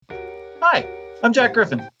Hi, I'm Jack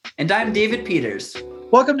Griffin. And I'm David Peters.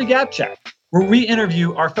 Welcome to Gap Chat, where we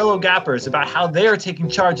interview our fellow Gappers about how they are taking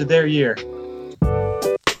charge of their year.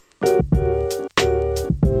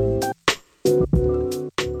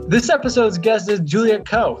 This episode's guest is Juliet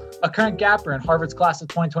Coe, a current Gapper in Harvard's class of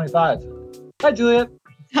 2025. Hi, Juliet.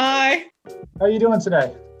 Hi. How are you doing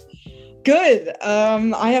today? Good.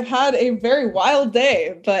 I have had a very wild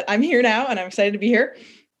day, but I'm here now and I'm excited to be here.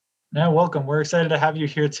 Yeah, welcome. We're excited to have you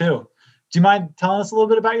here too. Do you mind telling us a little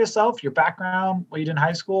bit about yourself, your background, what you did in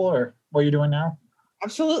high school, or what you're doing now?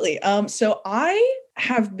 Absolutely. So I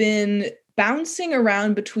have been bouncing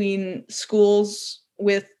around between schools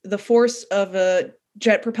with the force of a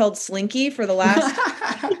jet-propelled slinky for the last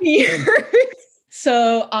years.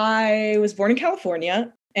 So I was born in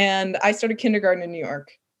California and I started kindergarten in New York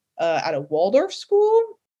at a Waldorf school.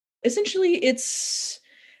 Essentially, it's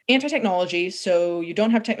anti-technology, so you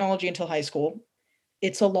don't have technology until high school.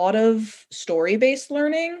 It's a lot of story-based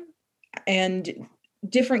learning and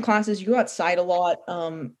different classes. You go outside a lot.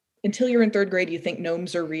 Until you're in third grade, you think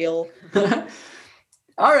gnomes are real.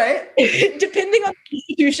 All right. Depending on the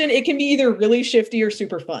institution, it can be either really shifty or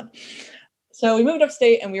super fun. So we moved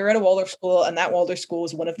upstate and we were at a Waldorf school, and that Waldorf school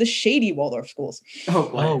was one of the shady Waldorf schools.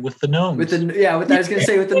 Oh, with the gnomes. With the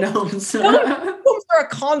gnomes. Gnomes are a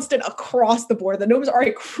constant across the board. The gnomes are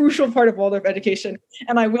a crucial part of Waldorf education,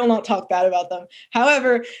 and I will not talk bad about them.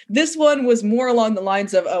 However, this one was more along the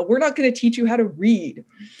lines of, we're not going to teach you how to read.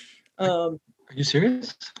 Are you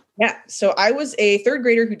serious? Yeah. So I was a third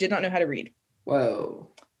grader who did not know how to read. Whoa.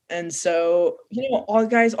 And so,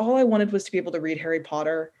 all I wanted was to be able to read Harry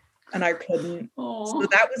Potter. And I couldn't. Aww. So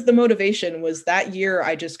that was the motivation. Was that year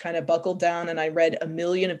I just kind of buckled down and I read a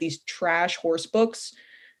million of these trash horse books.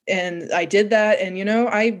 And I did that. And,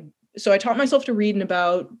 I taught myself to read in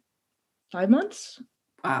about 5 months.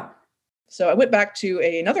 Wow. So I went back to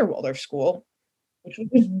another Waldorf school, which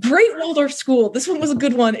was a great Waldorf school. This one was a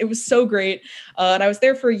good one. It was so great. And I was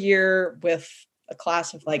there for a year with a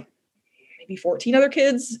class of like maybe 14 other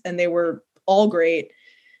kids, and they were all great.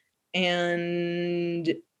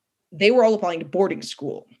 And they were all applying to boarding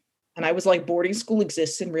school. And I was like, boarding school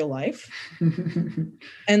exists in real life.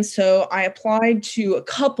 And so I applied to a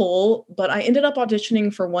couple, but I ended up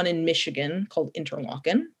auditioning for one in Michigan called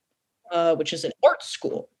Interlochen, which is an art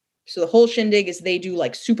school. So the whole shindig is they do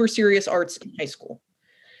like super serious arts in high school.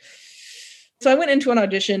 So I went into an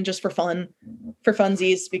audition just for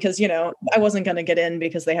funsies, because, I wasn't going to get in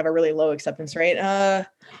because they have a really low acceptance rate.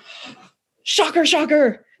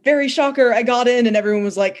 Shocker, very shocker. I got in and everyone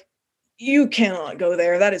was like, you cannot go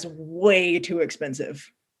there. That is way too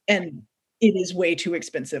expensive. And it is way too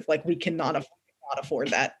expensive. Like, we cannot afford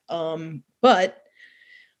that. But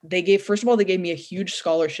they gave me a huge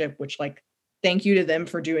scholarship, which, like, thank you to them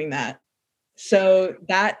for doing that. So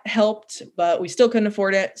that helped, but we still couldn't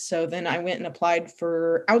afford it. So then I went and applied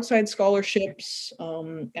for outside scholarships.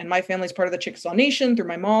 And my family's part of the Chickasaw Nation through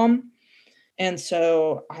my mom. And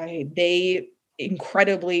so they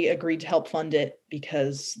incredibly agreed to help fund it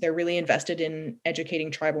because they're really invested in educating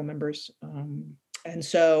tribal members. And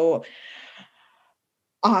so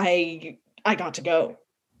I got to go.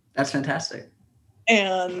 That's fantastic.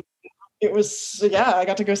 And it was, I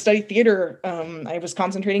got to go study theater. I was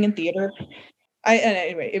concentrating in theater.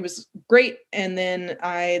 Anyway, it was great. And then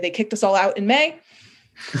they kicked us all out in May.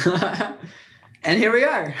 And here we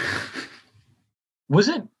are. Was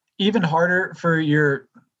it even harder for your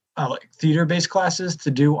theater-based classes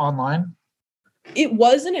to do online? It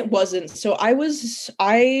was and it wasn't. So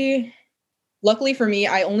luckily for me,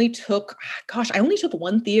 I only took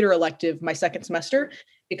one theater elective my second semester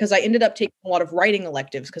because I ended up taking a lot of writing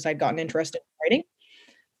electives because I'd gotten interested in writing.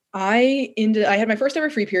 I had my first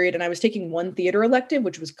ever free period and I was taking one theater elective,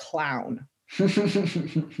 which was clown.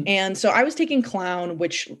 And so I was taking clown,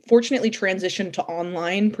 which fortunately transitioned to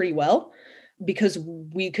online pretty well, because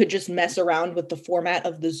we could just mess around with the format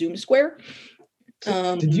of the Zoom square.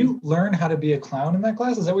 Did you learn how to be a clown in that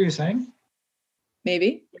class? Is that what you're saying?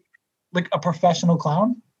 Maybe. Like a professional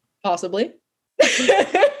clown? Possibly.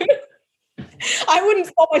 I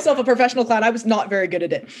wouldn't call myself a professional clown. I was not very good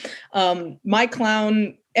at it. My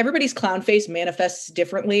clown, everybody's clown face manifests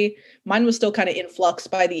differently. Mine was still kind of in flux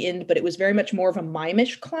by the end, but it was very much more of a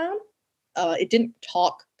mime-ish clown. It didn't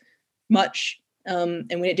talk much. And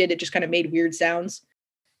when it did, it just kind of made weird sounds.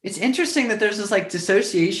 It's interesting that there's this like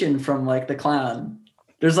dissociation from like the clown.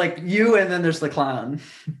 There's like you and then there's the clown.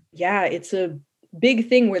 Yeah, it's a big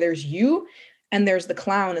thing where there's you and there's the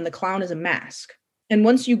clown, and the clown is a mask. And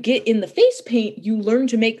once you get in the face paint, you learn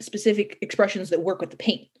to make specific expressions that work with the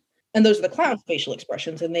paint. And those are the clown's facial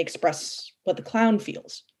expressions, and they express what the clown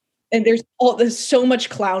feels. And there's so much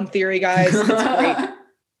clown theory, guys. It's great.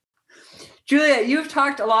 Julia, you've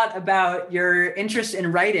talked a lot about your interest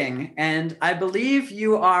in writing, and I believe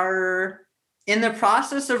you are in the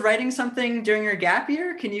process of writing something during your gap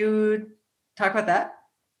year. Can you talk about that?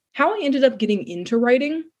 How I ended up getting into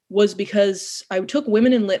writing was because I took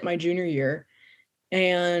Women in Lit my junior year,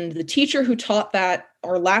 and the teacher who taught that,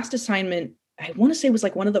 our last assignment, I want to say was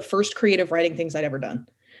like one of the first creative writing things I'd ever done.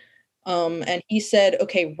 And he said,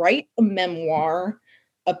 okay, write a memoir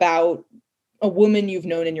about a woman you've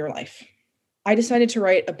known in your life. I decided to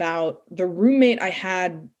write about the roommate I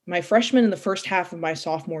had my freshman and the first half of my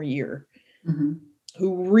sophomore year,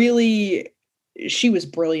 who really, she was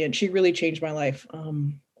brilliant. She really changed my life.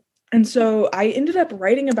 And so I ended up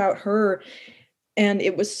writing about her, and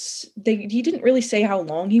he didn't really say how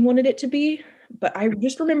long he wanted it to be, but I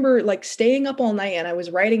just remember like staying up all night and I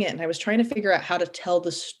was writing it and I was trying to figure out how to tell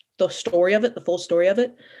the story of it, the full story of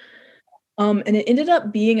it. And it ended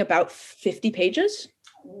up being about 50 pages.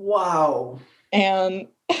 Wow. And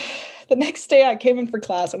the next day I came in for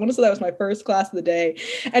class. I want to say that was my first class of the day.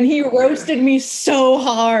 And he roasted me so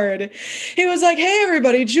hard. He was like, hey,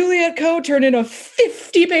 everybody, Juliet Coe turned in a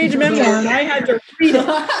 50-page memoir and I had to read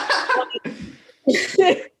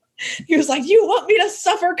it. He was like, you want me to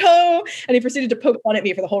suffer, Coe? And he proceeded to poke fun at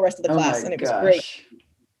me for the whole rest of the class. And it was great.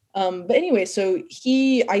 But anyway, so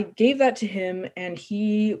I gave that to him, and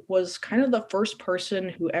he was kind of the first person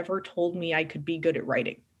who ever told me I could be good at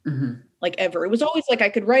writing. Like ever. It was always like I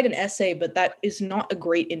could write an essay, but that is not a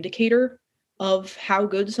great indicator of how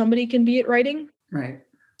good somebody can be at writing. Right.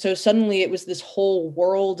 So suddenly it was this whole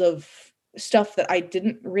world of stuff that I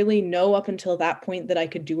didn't really know up until that point that I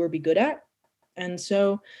could do or be good at. And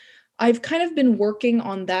so I've kind of been working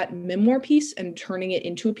on that memoir piece and turning it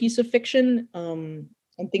into a piece of fiction. I'm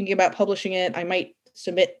thinking about publishing it. I might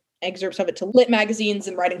submit excerpts of it to lit magazines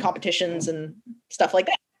and writing competitions and stuff like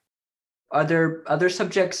that. Are there other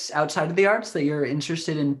subjects outside of the arts that you're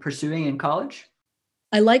interested in pursuing in college?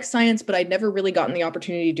 I like science, but I'd never really gotten the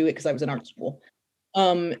opportunity to do it because I was in art school.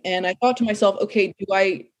 And I thought to myself, okay,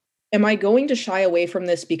 am I going to shy away from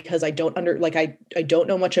this because I don't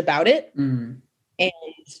know much about it? And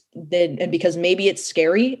because maybe it's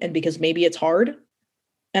scary and because maybe it's hard.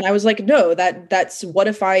 And I was like, no, that's what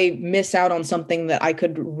if I miss out on something that I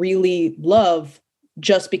could really love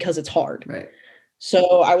just because it's hard. Right.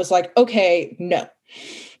 So I was like, okay, no.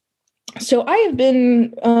 So I have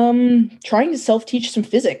been trying to self-teach some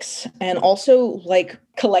physics and also like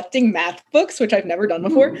collecting math books, which I've never done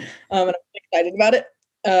before. And I'm excited about it.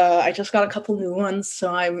 I just got a couple new ones,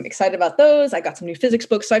 so I'm excited about those. I got some new physics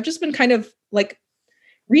books. So I've just been kind of like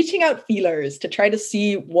reaching out feelers to try to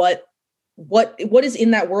see what is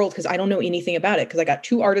in that world, because I don't know anything about it, because I got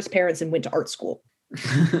 2 artist parents and went to art school.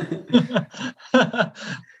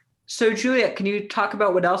 So Juliet, can you talk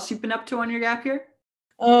about what else you've been up to on your gap year?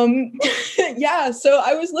 Yeah, so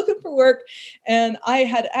I was looking for work, and I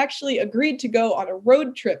had actually agreed to go on a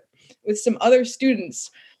road trip with some other students.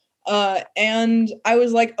 And I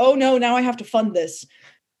was like, oh no, now I have to fund this.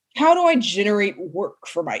 How do I generate work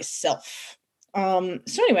for myself? So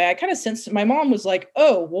anyway, I kind of sensed, my mom was like,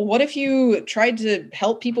 oh, well, what if you tried to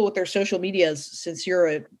help people with their social medias since you're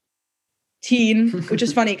a teen, which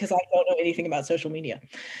is funny because I don't know anything about social media.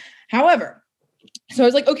 However, so I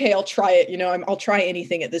was like, okay, I'll try it. I'll try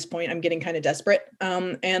anything at this point. I'm getting kind of desperate.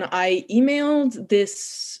 And I emailed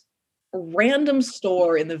this random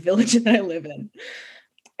store in the village that I live in.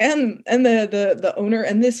 And the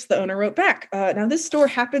owner wrote back. Now this store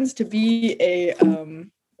happens to be a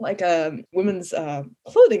women's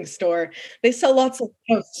clothing store. They sell lots of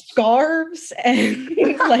scarves and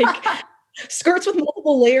like skirts with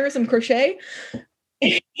multiple layers and crochet.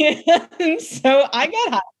 And so I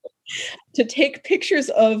got hired to take pictures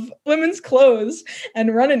of women's clothes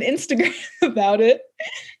and run an Instagram about it.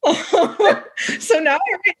 So now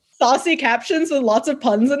I write saucy captions with lots of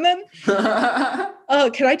puns in them.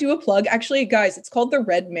 Can I do a plug? Actually, guys, it's called The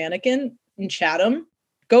Red Mannequin in Chatham.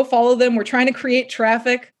 Go follow them. We're trying to create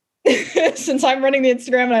traffic since I'm running the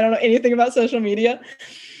Instagram and I don't know anything about social media.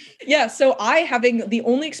 Yeah, so the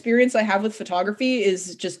only experience I have with photography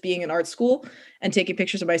is just being in art school and taking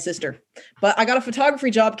pictures of my sister. But I got a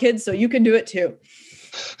photography job, kids, so you can do it too.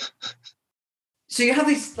 So you have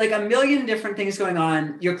these like a million different things going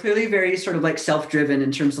on. You're clearly very sort of like self-driven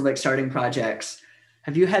in terms of like starting projects.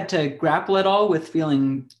 Have you had to grapple at all with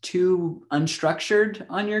feeling too unstructured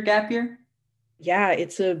on your gap year? Yeah,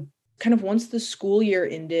 it's a kind of, once the school year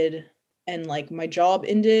ended and like my job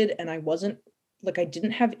ended and I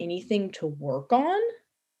didn't have anything to work on,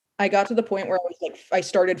 I got to the point where I was like, I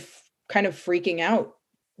started kind of freaking out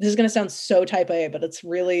this is going to sound so type A, but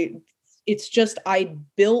it's just, I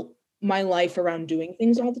built my life around doing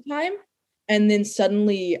things all the time. And then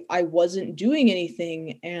suddenly I wasn't doing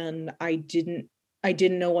anything and I didn't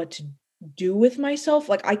know what to do with myself.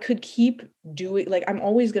 Like I could keep doing, like I'm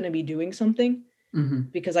always going to be doing something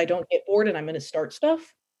because I don't get bored and I'm going to start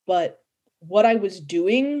stuff. But what I was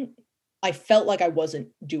doing, I felt like I wasn't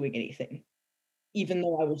doing anything, even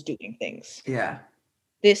though I was doing things. Yeah.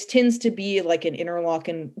 This tends to be like an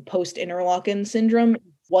post-Interlochen syndrome.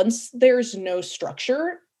 Once there's no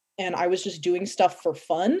structure and I was just doing stuff for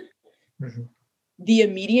fun, the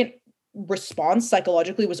immediate response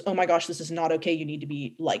psychologically was, oh my gosh, this is not okay. You need to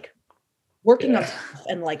be like working on stuff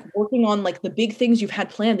and like working on like the big things you've had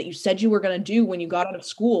planned that you said you were going to do when you got out of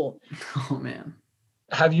school. Oh man.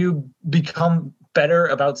 Have you become better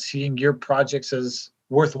about seeing your projects as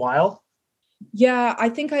worthwhile? Yeah, I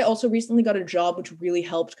think I also recently got a job, which really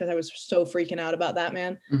helped because I was so freaking out about that,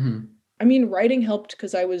 man. I mean, writing helped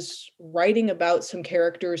because I was writing about some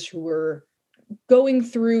characters who were going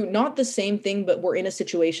through not the same thing, but were in a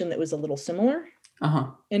situation that was a little similar.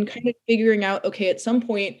 And kind of figuring out, okay, at some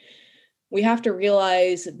point, we have to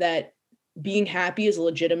realize that being happy is a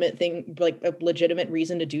legitimate thing, like a legitimate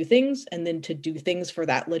reason to do things, and then to do things for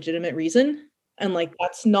that legitimate reason. And like,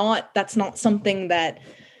 that's not something that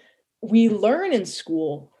we learn in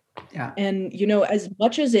school. Yeah. And, you know, as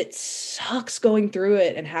much as it sucks going through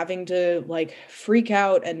it and having to like freak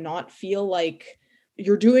out and not feel like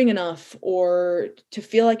you're doing enough or to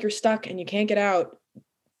feel like you're stuck and you can't get out,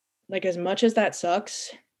 like as much as that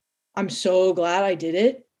sucks, I'm so glad I did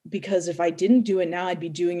it, because if I didn't do it now, I'd be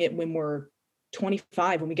doing it when we're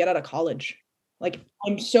 25, when we get out of college. Like,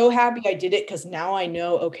 I'm so happy I did it because now I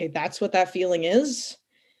know, okay, that's what that feeling is.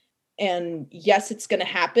 And yes, it's going to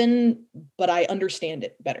happen, but I understand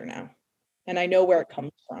it better now. And I know where it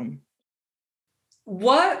comes from.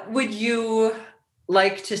 What would you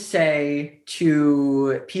like to say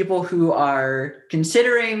to people who are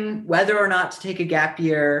considering whether or not to take a gap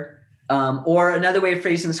year? Or another way of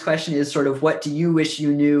phrasing this question is sort of, what do you wish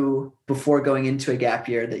you knew before going into a gap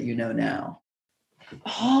year that you know now?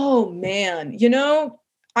 Oh, man. You know,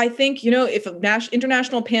 I think, you know, if an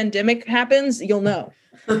international pandemic happens, you'll know.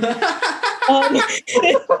 Like,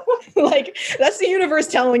 that's the universe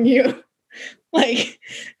telling you, like,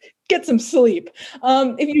 get some sleep.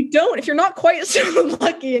 If you're not quite so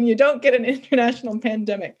lucky and you don't get an international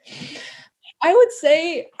pandemic, I would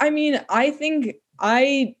say, I mean, I think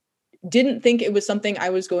I didn't think it was something I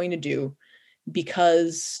was going to do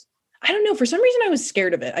because, I don't know, for some reason I was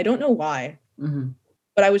scared of it. I don't know why,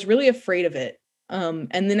 but I was really afraid of it. And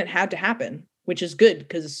then it had to happen, which is good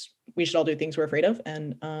because we should all do things we're afraid of.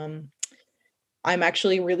 And I'm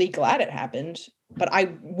actually really glad it happened, but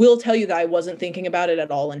I will tell you that I wasn't thinking about it at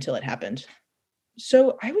all until it happened.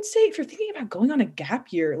 So I would say if you're thinking about going on a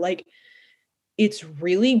gap year, like, it's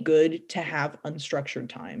really good to have unstructured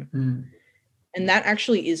time. And that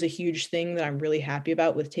actually is a huge thing that I'm really happy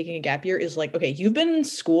about with taking a gap year is like, okay, you've been in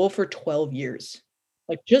school for 12 years.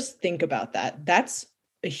 Like, just think about that. That's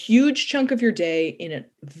a huge chunk of your day in a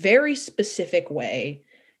very specific way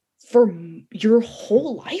for your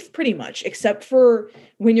whole life, pretty much, except for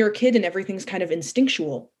when you're a kid and everything's kind of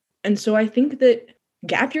instinctual. And so I think that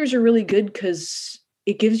gap years are really good because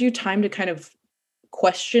it gives you time to kind of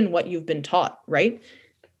question what you've been taught, right?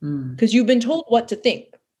 Because you've been told what to think.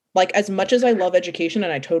 Like, as much as I love education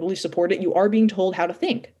and I totally support it, you are being told how to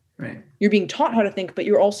think. Right. You're being taught how to think, but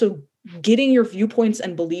you're also getting your viewpoints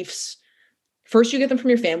and beliefs. First, you get them from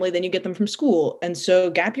your family, then you get them from school. And so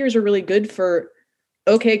gap years are really good for,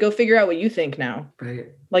 okay, go figure out what you think now. Right.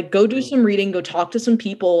 Like, go do some reading, go talk to some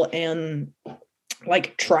people, and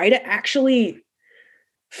like try to actually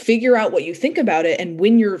figure out what you think about it. And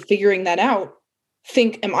when you're figuring that out,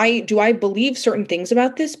 think, do I believe certain things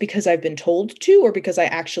about this because I've been told to, or because I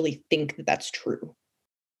actually think that that's true?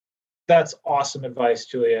 That's awesome advice,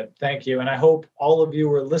 Juliet. Thank you. And I hope all of you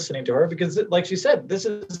were listening to her because, like she said, this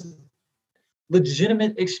is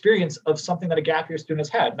legitimate experience of something that a gap year student has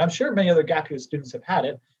had. And I'm sure many other gap year students have had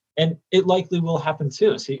it, and it likely will happen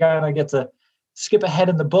too. So you kind of get to skip ahead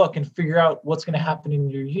in the book and figure out what's going to happen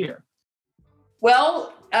in your year.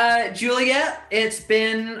 Well, Juliet, it's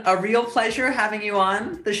been a real pleasure having you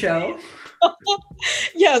on the show.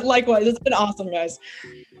 Yeah, likewise. It's been awesome, guys.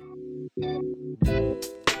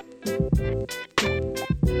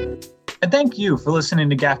 And thank you for listening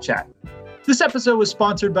to Gap Chat. This episode was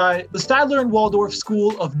sponsored by the Stadler and Waldorf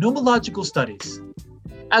School of Nomological Studies.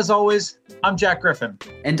 As always, I'm Jack Griffin.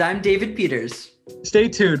 And I'm David Peters. Stay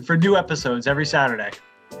tuned for new episodes every Saturday.